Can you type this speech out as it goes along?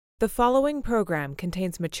The following program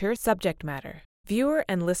contains mature subject matter. Viewer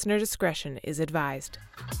and listener discretion is advised.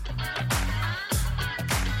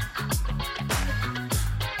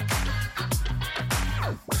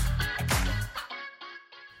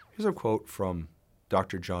 Here's a quote from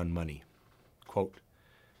Dr. John Money. Quote,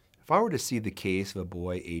 "If I were to see the case of a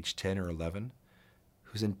boy aged 10 or 11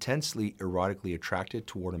 who's intensely erotically attracted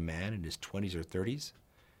toward a man in his 20s or 30s,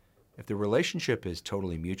 if the relationship is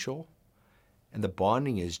totally mutual and the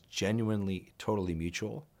bonding is genuinely totally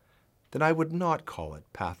mutual, then I would not call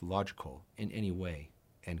it pathological in any way."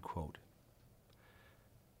 End quote.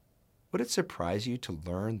 Would it surprise you to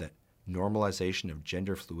learn that normalization of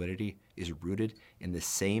gender fluidity is rooted in the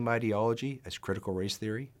same ideology as critical race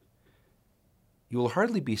theory? You will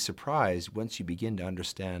hardly be surprised once you begin to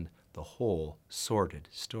understand the whole sordid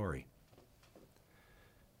story.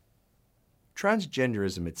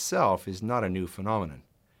 Transgenderism itself is not a new phenomenon.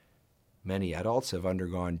 Many adults have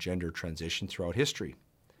undergone gender transition throughout history.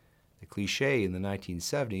 The cliché in the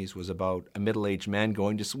 1970s was about a middle-aged man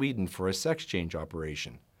going to Sweden for a sex change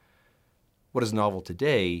operation. What is novel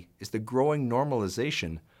today is the growing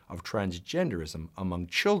normalization of transgenderism among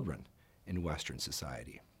children in Western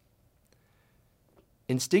society.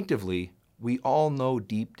 Instinctively, we all know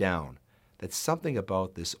deep down that something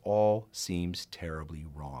about this all seems terribly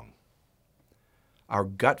wrong. Our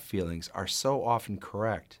gut feelings are so often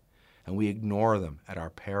correct, and we ignore them at our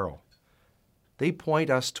peril. They point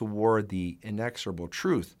us toward the inexorable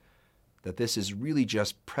truth that this is really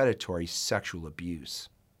just predatory sexual abuse.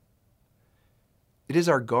 It is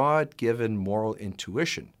our God-given moral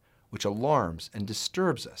intuition which alarms and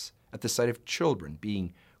disturbs us at the sight of children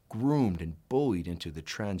being groomed and bullied into the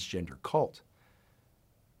transgender cult.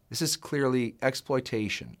 This is clearly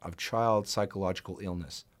exploitation of child psychological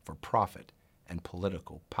illness for profit and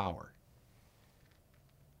political power.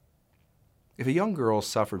 If a young girl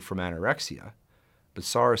suffered from anorexia, but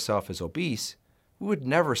saw herself as obese, we would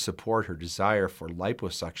never support her desire for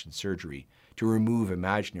liposuction surgery to remove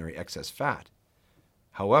imaginary excess fat.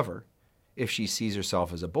 However, if she sees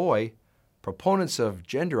herself as a boy, proponents of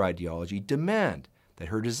gender ideology demand that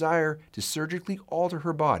her desire to surgically alter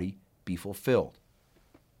her body be fulfilled.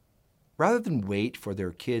 Rather than wait for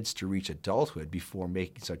their kids to reach adulthood before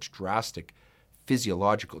making such drastic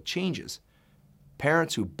physiological changes,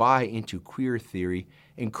 parents who buy into queer theory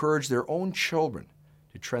encourage their own children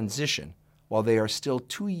to transition while they are still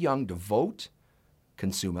too young to vote,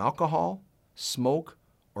 consume alcohol, smoke,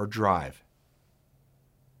 or drive.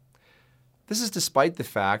 This is despite the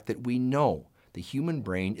fact that we know the human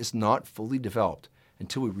brain is not fully developed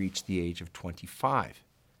until we reach the age of 25.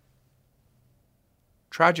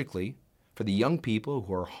 Tragically, for the young people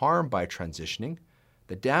who are harmed by transitioning,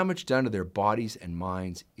 the damage done to their bodies and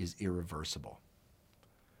minds is irreversible.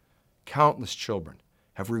 Countless children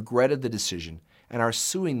have regretted the decision and are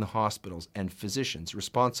suing the hospitals and physicians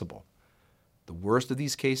responsible. The worst of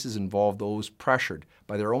these cases involve those pressured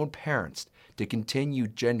by their own parents to continue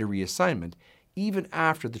gender reassignment even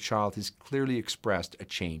after the child has clearly expressed a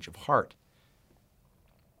change of heart.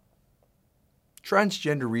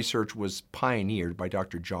 Transgender research was pioneered by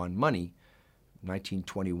Dr. John Money,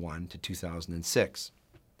 1921 to 2006.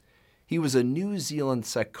 He was a New Zealand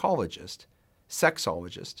psychologist,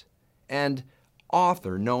 sexologist, and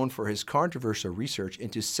author known for his controversial research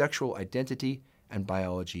into sexual identity and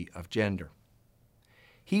biology of gender.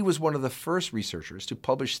 He was one of the first researchers to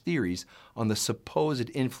publish theories on the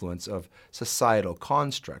supposed influence of societal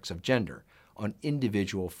constructs of gender on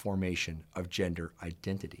individual formation of gender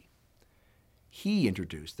identity. He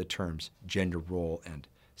introduced the terms gender role and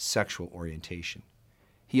sexual orientation.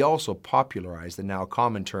 He also popularized the now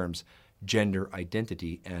common terms gender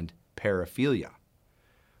identity and paraphilia.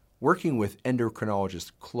 Working with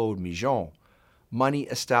endocrinologist Claude Migeon, Money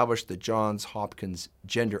established the Johns Hopkins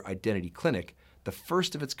Gender Identity Clinic, the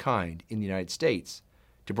first of its kind in the United States,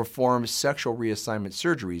 to perform sexual reassignment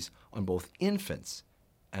surgeries on both infants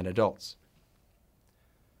and adults.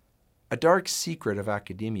 A dark secret of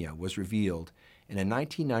academia was revealed in a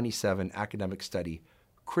 1997 academic study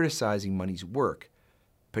criticizing Money's work,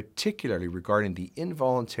 particularly regarding the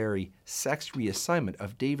involuntary sex reassignment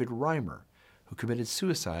of David Reimer, who committed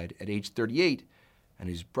suicide at age 38 and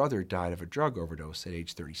whose brother died of a drug overdose at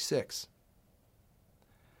age 36.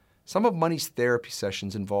 Some of Money's therapy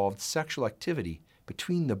sessions involved sexual activity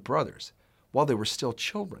between the brothers while they were still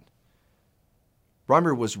children.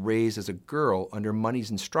 Reimer was raised as a girl under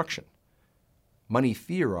Money's instruction. Money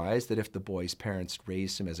theorized that if the boy's parents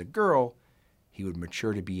raised him as a girl, he would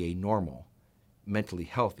mature to be a normal, mentally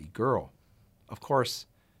healthy girl. Of course,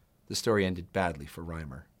 the story ended badly for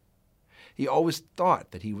Reimer. He always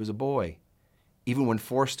thought that he was a boy. even when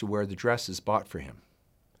forced to wear the dresses bought for him.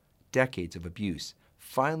 Decades of abuse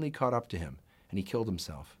finally caught up to him, and he killed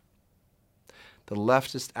himself. The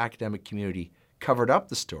leftist academic community covered up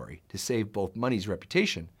the story to save both Money's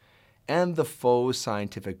reputation and the faux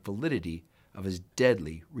scientific validity of his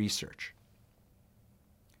deadly research.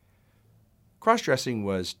 Cross-dressing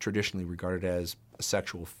was traditionally regarded as a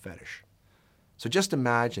sexual fetish. So just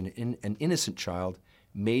imagine an innocent child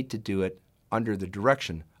made to do it under the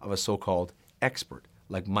direction of a so-called expert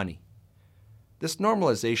like Money. This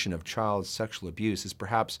normalization of child sexual abuse is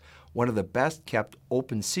perhaps one of the best-kept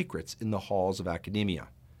open secrets in the halls of academia.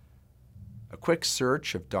 A quick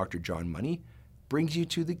search of Dr. John Money brings you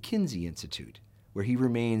to the Kinsey Institute, where he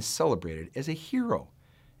remains celebrated as a hero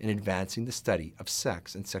in advancing the study of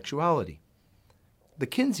sex and sexuality. The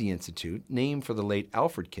Kinsey Institute, named for the late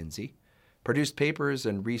Alfred Kinsey, produced papers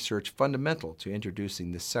and research fundamental to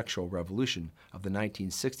introducing the sexual revolution of the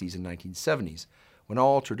 1960s and 1970s, when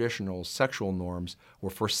all traditional sexual norms were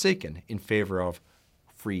forsaken in favor of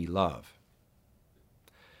free love.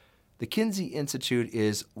 The Kinsey Institute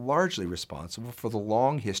is largely responsible for the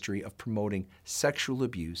long history of promoting sexual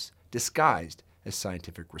abuse disguised as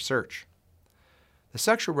scientific research. The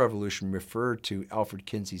sexual revolution referred to Alfred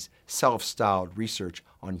Kinsey's self-styled research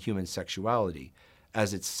on human sexuality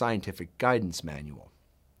as its scientific guidance manual.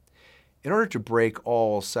 In order to break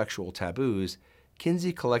all sexual taboos,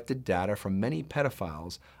 Kinsey collected data from many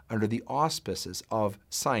pedophiles under the auspices of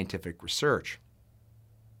scientific research.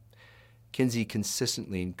 Kinsey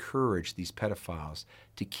consistently encouraged these pedophiles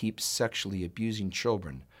to keep sexually abusing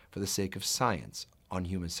children for the sake of science on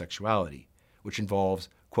human sexuality, which involves,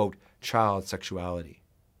 quote, child sexuality.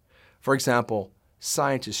 For example,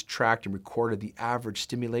 scientists tracked and recorded the average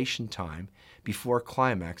stimulation time before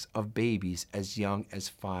climax of babies as young as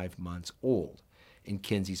 5 months old in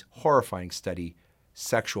Kinsey's horrifying study,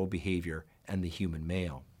 Sexual Behavior and the Human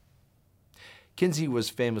Male. Kinsey was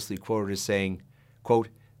famously quoted as saying, quote,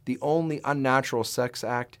 the only unnatural sex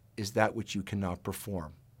act is that which you cannot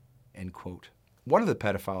perform, end quote. One of the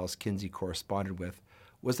pedophiles Kinsey corresponded with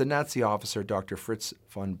was the Nazi officer Dr. Fritz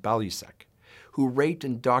von Balusek, who raped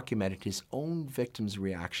and documented his own victims'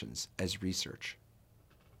 reactions as research.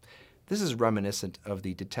 This is reminiscent of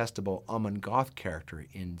the detestable Amon Goth character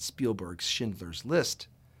in Spielberg's Schindler's List.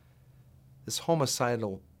 This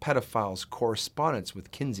homicidal pedophile's correspondence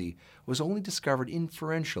with Kinsey was only discovered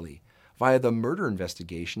inferentially via the murder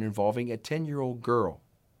investigation involving a 10-year-old girl.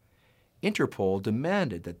 Interpol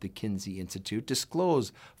demanded that the Kinsey Institute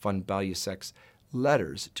disclose von Balusek's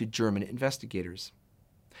letters to German investigators.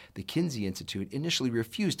 The Kinsey Institute initially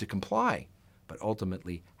refused to comply, but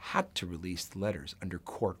ultimately had to release the letters under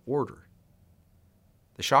court order.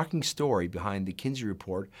 The shocking story behind the Kinsey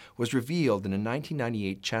Report was revealed in a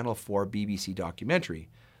 1998 Channel 4 BBC documentary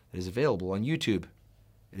that is available on YouTube.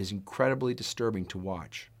 It is incredibly disturbing to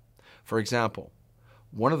watch. For example,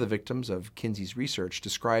 one of the victims of Kinsey's research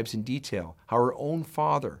describes in detail how her own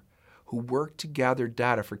father, who worked to gather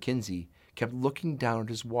data for Kinsey, kept looking down at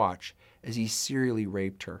his watch as he serially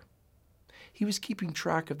raped her. He was keeping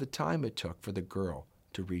track of the time it took for the girl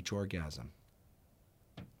to reach orgasm.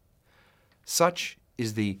 Such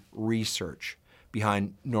is the research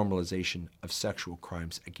behind normalization of sexual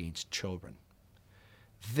crimes against children.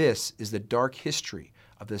 This is the dark history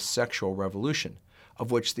of the sexual revolution, of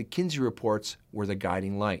which the Kinsey reports were the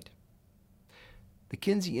guiding light. The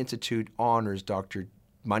Kinsey Institute honors Dr.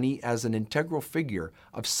 Money as an integral figure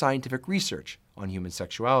of scientific research on human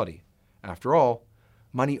sexuality. After all,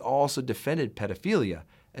 Money also defended pedophilia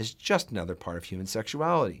as just another part of human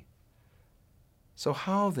sexuality. So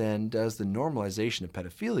how then does the normalization of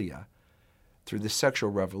pedophilia through the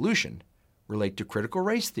sexual revolution relate to critical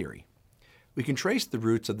race theory? We can trace the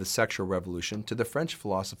roots of the sexual revolution to the French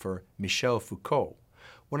philosopher Michel Foucault,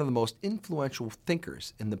 one of the most influential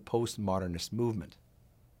thinkers in the postmodernist movement.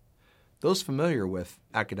 Those familiar with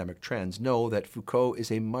academic trends know that Foucault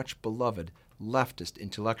is a much beloved leftist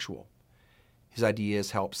intellectual. His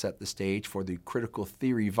ideas help set the stage for the critical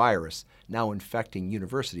theory virus now infecting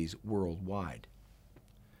universities worldwide.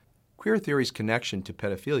 Queer theory's connection to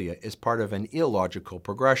pedophilia is part of an illogical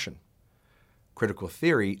progression. Critical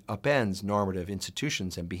theory upends normative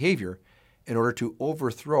institutions and behavior in order to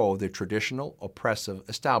overthrow the traditional oppressive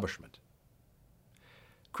establishment.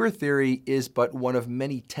 Queer theory is but one of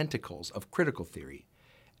many tentacles of critical theory,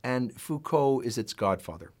 and Foucault is its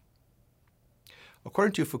godfather.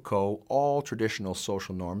 According to Foucault, all traditional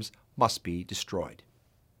social norms must be destroyed.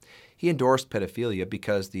 He endorsed pedophilia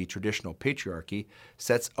because the traditional patriarchy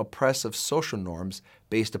sets oppressive social norms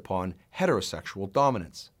based upon heterosexual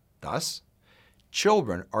dominance. Thus,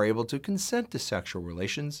 children are able to consent to sexual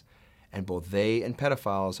relations, and both they and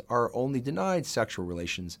pedophiles are only denied sexual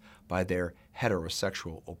relations by their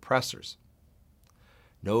heterosexual oppressors.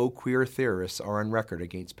 No queer theorists are on record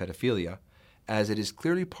against pedophilia, as it is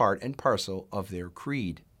clearly part and parcel of their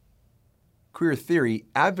creed. Queer theory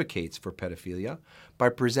advocates for pedophilia by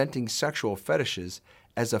presenting sexual fetishes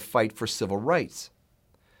as a fight for civil rights.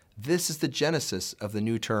 This is the genesis of the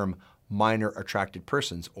new term minor attracted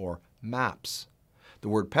persons, or MAPS. The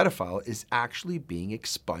word pedophile is actually being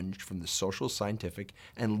expunged from the social, scientific,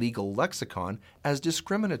 and legal lexicon as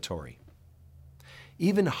discriminatory.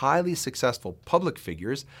 Even highly successful public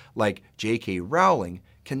figures like J.K. Rowling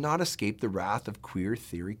cannot escape the wrath of queer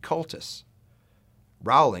theory cultists.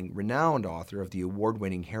 Rowling, renowned author of the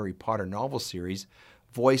award-winning Harry Potter novel series,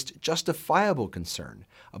 voiced justifiable concern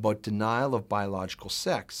about denial of biological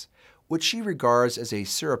sex, which she regards as a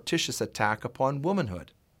surreptitious attack upon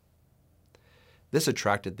womanhood. This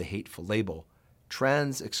attracted the hateful label,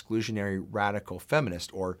 Trans-Exclusionary Radical Feminist,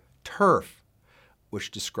 or TERF,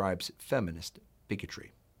 which describes feminist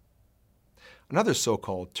bigotry. Another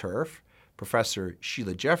so-called TERF, Professor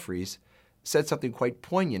Sheila Jeffries, said something quite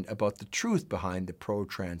poignant about the truth behind the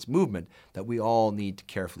pro-trans movement that we all need to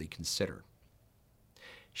carefully consider.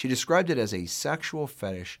 She described it as a sexual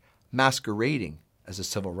fetish masquerading as a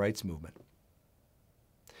civil rights movement.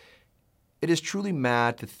 It is truly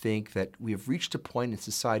mad to think that we have reached a point in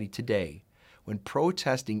society today when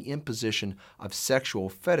protesting imposition of sexual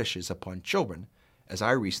fetishes upon children, as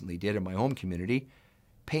I recently did in my home community,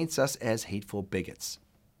 paints us as hateful bigots.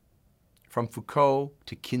 From Foucault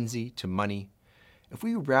to Kinsey to Money, if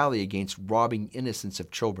we rally against robbing innocence of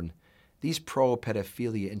children, these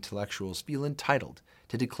pro-pedophilia intellectuals feel entitled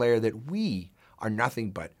to declare that we are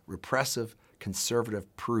nothing but repressive,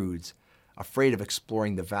 conservative prudes, afraid of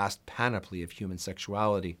exploring the vast panoply of human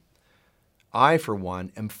sexuality. I, for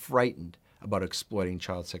one, am frightened about exploiting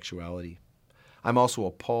child sexuality. I'm also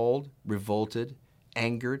appalled, revolted,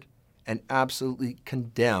 angered, and absolutely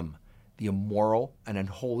condemn the immoral and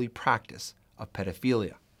unholy practice of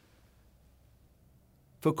pedophilia.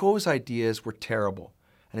 Foucault's ideas were terrible,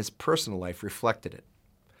 and his personal life reflected it.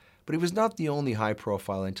 But he was not the only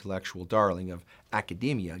high-profile intellectual darling of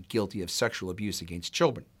academia guilty of sexual abuse against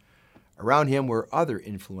children. Around him were other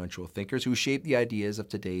influential thinkers who shaped the ideas of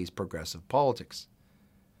today's progressive politics.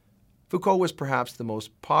 Foucault was perhaps the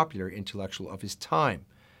most popular intellectual of his time.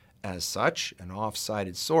 As such, an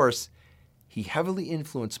off-sided source, he heavily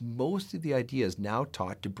influenced most of the ideas now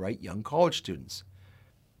taught to bright young college students.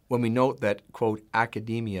 When we note that, quote,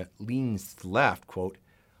 academia leans to the left, quote,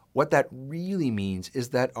 what that really means is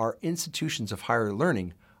that our institutions of higher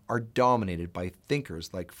learning are dominated by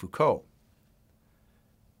thinkers like Foucault.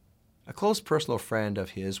 A close personal friend of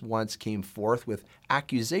his once came forth with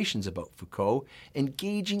accusations about Foucault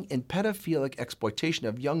engaging in pedophilic exploitation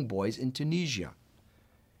of young boys in Tunisia.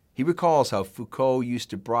 He recalls how Foucault used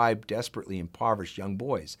to bribe desperately impoverished young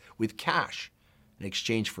boys with cash in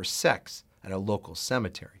exchange for sex at a local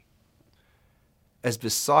cemetery. As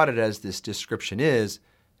besotted as this description is,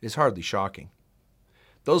 it is hardly shocking.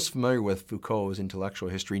 Those familiar with Foucault's intellectual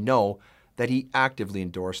history know that he actively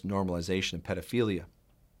endorsed normalization of pedophilia.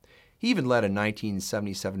 He even led a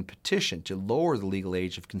 1977 petition to lower the legal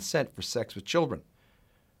age of consent for sex with children.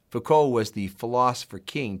 Foucault was the philosopher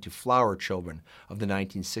king to flower children of the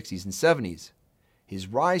 1960s and 70s. His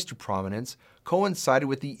rise to prominence coincided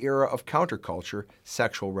with the era of counterculture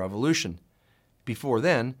sexual revolution. Before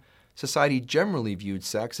then, society generally viewed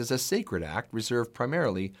sex as a sacred act reserved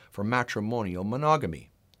primarily for matrimonial monogamy.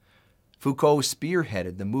 Foucault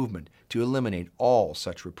spearheaded the movement to eliminate all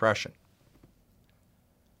such repression.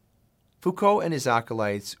 Foucault and his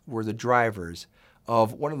acolytes were the drivers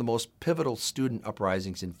of one of the most pivotal student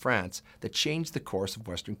uprisings in France that changed the course of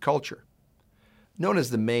Western culture. Known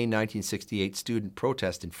as the May 1968 student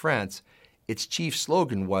protest in France, its chief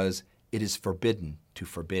slogan was, "It is forbidden to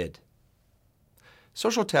forbid."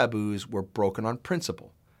 Social taboos were broken on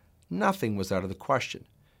principle. Nothing was out of the question.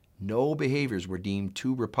 No behaviors were deemed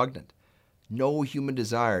too repugnant. No human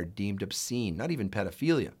desire deemed obscene, not even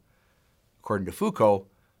pedophilia. According to Foucault,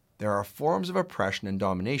 there are forms of oppression and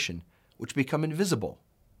domination which become invisible,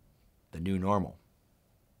 the new normal.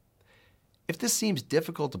 If this seems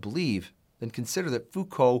difficult to believe, then consider that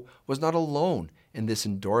Foucault was not alone in this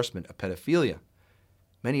endorsement of pedophilia.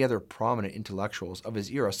 Many other prominent intellectuals of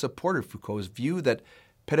his era supported Foucault's view that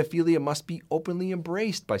pedophilia must be openly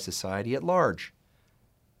embraced by society at large.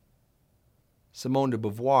 Simone de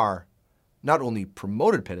Beauvoir not only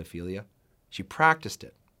promoted pedophilia, she practiced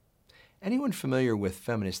it. Anyone familiar with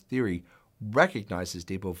feminist theory recognizes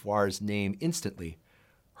de Beauvoir's name instantly.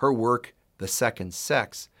 Her work, The Second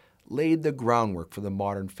Sex, laid the groundwork for the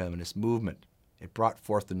modern feminist movement. It brought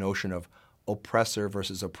forth the notion of oppressor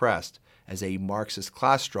versus oppressed as a Marxist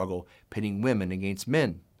class struggle pitting women against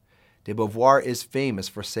men. De Beauvoir is famous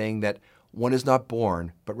for saying that one is not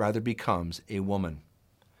born, but rather becomes a woman.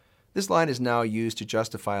 This line is now used to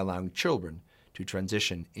justify allowing children to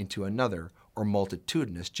transition into another or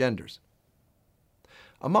multitudinous genders.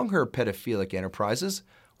 Among her pedophilic enterprises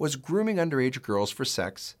was grooming underage girls for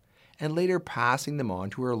sex and later passing them on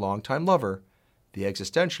to her longtime lover, the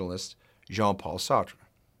existentialist Jean-Paul Sartre.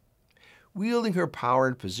 Wielding her power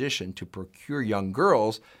and position to procure young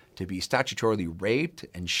girls to be statutorily raped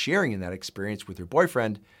and sharing in that experience with her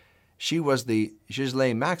boyfriend, she was the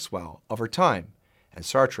Ghislaine Maxwell of her time, and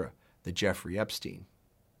Sartre the Jeffrey Epstein.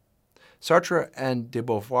 Sartre and de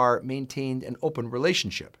Beauvoir maintained an open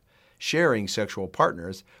relationship, sharing sexual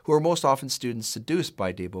partners who were most often students seduced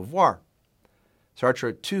by de Beauvoir.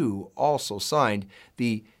 Sartre, too, also signed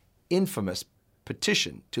the infamous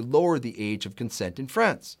petition to lower the age of consent in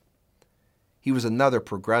France. He was another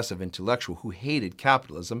progressive intellectual who hated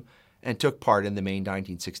capitalism and took part in the May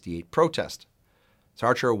 1968 protest.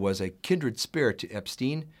 Sartre was a kindred spirit to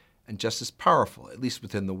Epstein and just as powerful, at least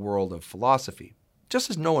within the world of philosophy. Just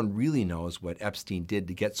as no one really knows what Epstein did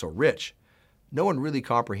to get so rich, no one really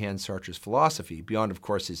comprehends Sartre's philosophy beyond, of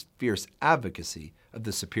course, his fierce advocacy of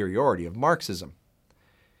the superiority of Marxism.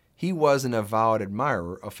 He was an avowed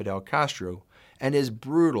admirer of Fidel Castro and his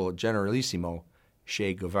brutal generalissimo,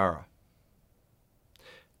 Che Guevara.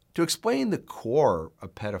 To explain the core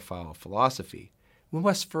of pedophile philosophy, we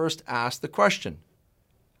must first ask the question,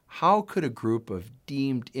 how could a group of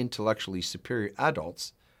deemed intellectually superior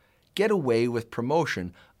adults get away with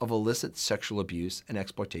promotion of illicit sexual abuse and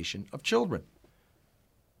exploitation of children?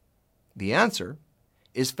 The answer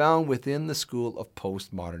is found within the school of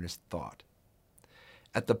postmodernist thought.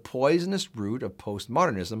 At the poisonous root of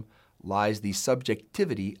postmodernism lies the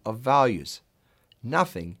subjectivity of values.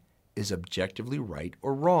 Nothing is objectively right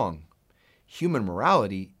or wrong. Human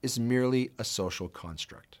morality is merely a social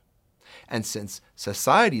construct. And since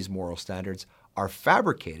society's moral standards are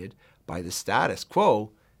fabricated by the status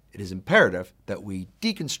quo, it is imperative that we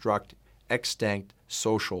deconstruct extant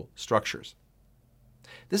social structures.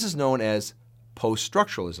 This is known as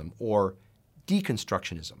post-structuralism or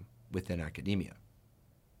deconstructionism within academia.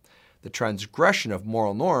 The transgression of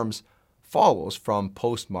moral norms follows from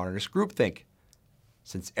postmodernist groupthink.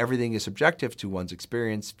 Since everything is subjective to one's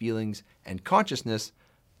experience, feelings, and consciousness,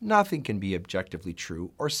 nothing can be objectively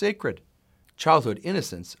true or sacred. Childhood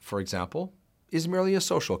innocence, for example, is merely a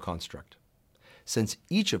social construct. Since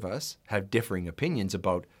each of us have differing opinions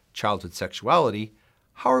about childhood sexuality,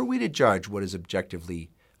 how are we to judge what is objectively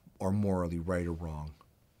or morally right or wrong?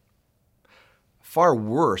 Far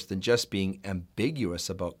worse than just being ambiguous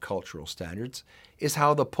about cultural standards is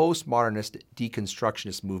how the postmodernist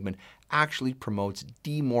deconstructionist movement actually promotes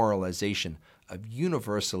demoralization of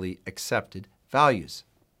universally accepted values.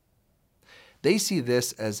 They see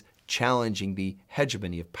this as challenging the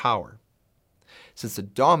hegemony of power. Since the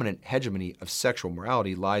dominant hegemony of sexual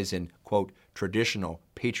morality lies in, quote, traditional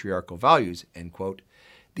patriarchal values, end quote,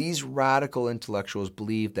 these radical intellectuals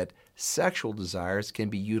believe that sexual desires can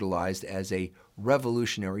be utilized as a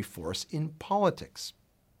revolutionary force in politics.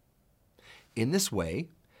 In this way,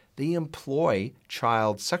 they employ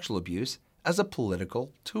child sexual abuse as a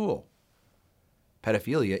political tool.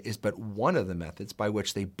 Pedophilia is but one of the methods by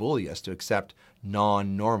which they bully us to accept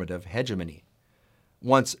non-normative hegemony.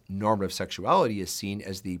 Once normative sexuality is seen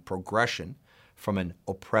as the progression from an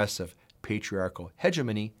oppressive patriarchal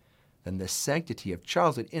hegemony, then the sanctity of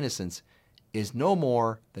childhood innocence is no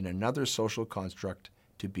more than another social construct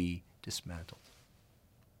to be dismantled.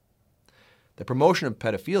 The promotion of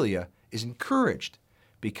pedophilia is encouraged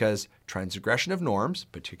because transgression of norms,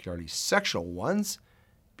 particularly sexual ones,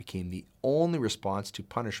 became the only response to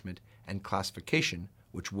punishment and classification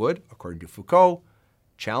which would, according to Foucault,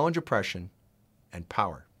 challenge oppression and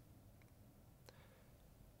power.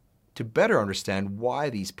 To better understand why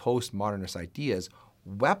these postmodernist ideas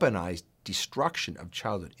weaponize destruction of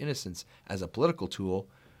childhood innocence as a political tool,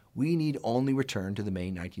 we need only return to the May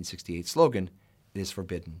 1968 slogan, "It is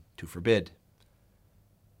forbidden to forbid."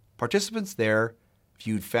 Participants there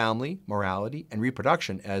viewed family, morality, and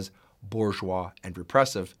reproduction as bourgeois and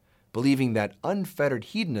repressive, believing that unfettered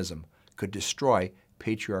hedonism could destroy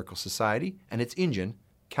patriarchal society and its engine,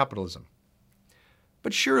 capitalism.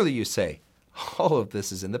 But surely, you say, all of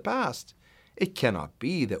this is in the past. It cannot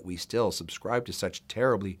be that we still subscribe to such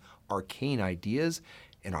terribly arcane ideas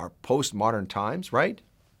in our postmodern times, right?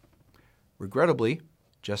 Regrettably,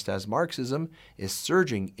 just as Marxism is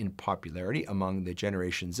surging in popularity among the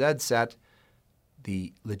Generation Z set,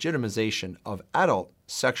 the legitimization of adult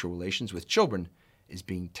sexual relations with children is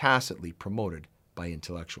being tacitly promoted by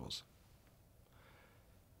intellectuals.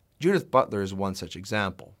 Judith Butler is one such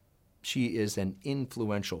example. She is an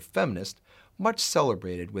influential feminist, much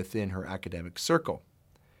celebrated within her academic circle.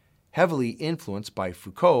 Heavily influenced by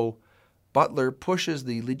Foucault, Butler pushes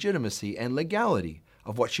the legitimacy and legality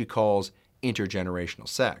of what she calls intergenerational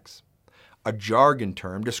sex, a jargon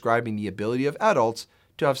term describing the ability of adults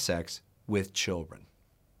to have sex with children.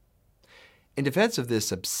 In defense of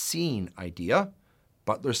this obscene idea,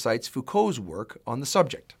 Butler cites Foucault's work on the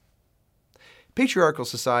subject. Patriarchal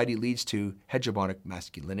society leads to hegemonic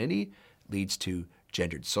masculinity, leads to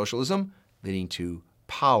gendered socialism, leading to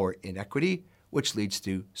power inequity, which leads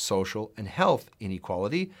to social and health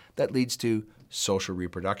inequality, that leads to social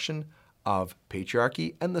reproduction of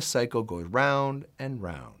patriarchy, and the cycle goes round and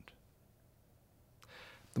round.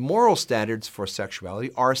 The moral standards for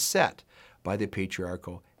sexuality are set by the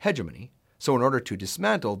patriarchal hegemony, so in order to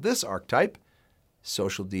dismantle this archetype,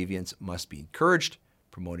 social deviance must be encouraged,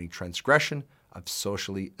 promoting transgression of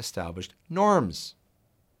socially established norms.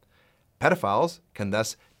 Pedophiles can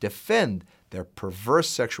thus defend their perverse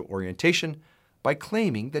sexual orientation by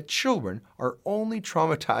claiming that children are only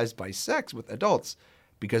traumatized by sex with adults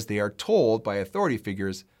because they are told by authority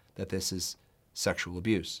figures that this is sexual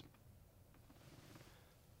abuse.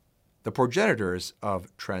 The progenitors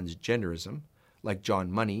of transgenderism, like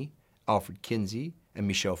John Money, Alfred Kinsey, and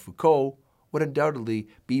Michel Foucault, would undoubtedly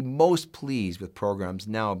be most pleased with programs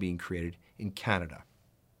now being created in Canada.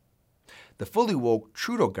 The fully woke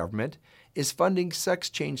Trudeau government is funding sex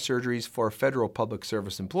change surgeries for federal public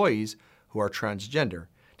service employees who are transgender,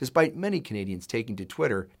 despite many Canadians taking to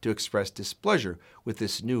Twitter to express displeasure with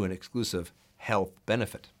this new and exclusive health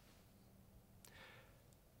benefit.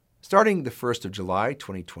 Starting the 1st of July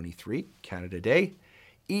 2023, Canada Day,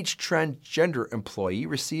 each transgender employee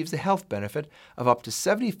receives a health benefit of up to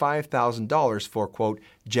 $75,000 for, quote,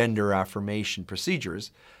 gender affirmation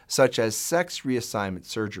procedures, such as sex reassignment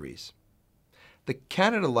surgeries. The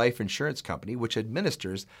Canada Life Insurance Company, which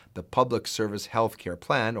administers the Public Service Health Care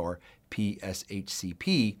Plan, or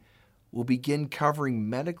PSHCP, will begin covering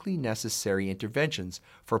medically necessary interventions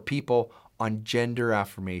for people on gender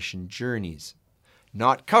affirmation journeys,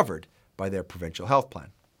 not covered by their provincial health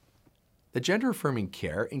plan. The gender-affirming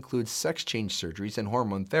care includes sex change surgeries and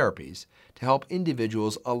hormone therapies to help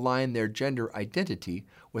individuals align their gender identity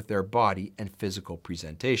with their body and physical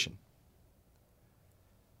presentation.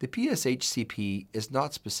 The PSHCP is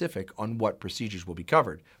not specific on what procedures will be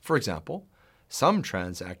covered. For example, some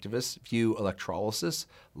trans activists view electrolysis,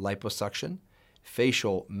 liposuction,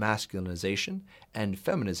 facial masculinization, and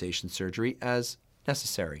feminization surgery as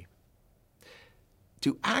necessary.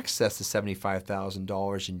 To access the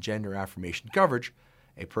 $75,000 in gender affirmation coverage,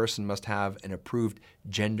 a person must have an approved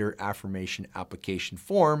gender affirmation application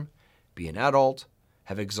form, be an adult,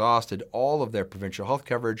 have exhausted all of their provincial health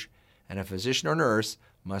coverage, and a physician or nurse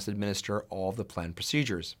must administer all of the planned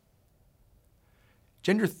procedures.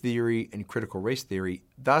 Gender theory and critical race theory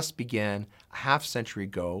thus began a half-century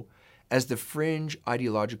ago as the fringe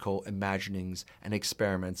ideological imaginings and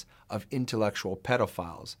experiments of intellectual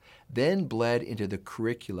pedophiles, then bled into the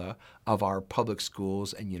curricula of our public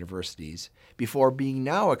schools and universities, before being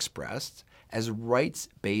now expressed as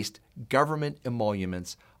rights-based government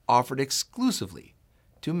emoluments offered exclusively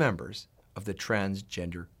to members of the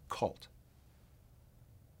transgender cult.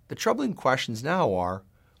 The troubling questions now are,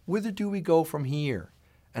 whither do we go from here,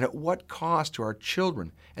 and at what cost to our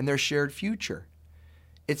children and their shared future?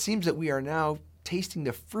 It seems that we are now tasting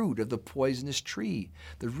the fruit of the poisonous tree,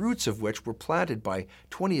 the roots of which were planted by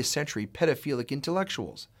 20th century pedophilic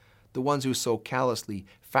intellectuals, the ones who so callously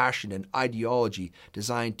fashioned an ideology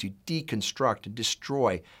designed to deconstruct and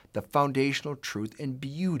destroy the foundational truth and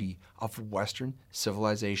beauty of Western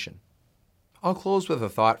civilization. I'll close with a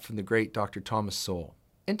thought from the great Dr. Thomas Sowell.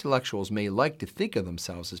 Intellectuals may like to think of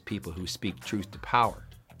themselves as people who speak truth to power,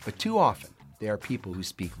 but too often they are people who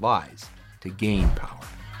speak lies to gain power.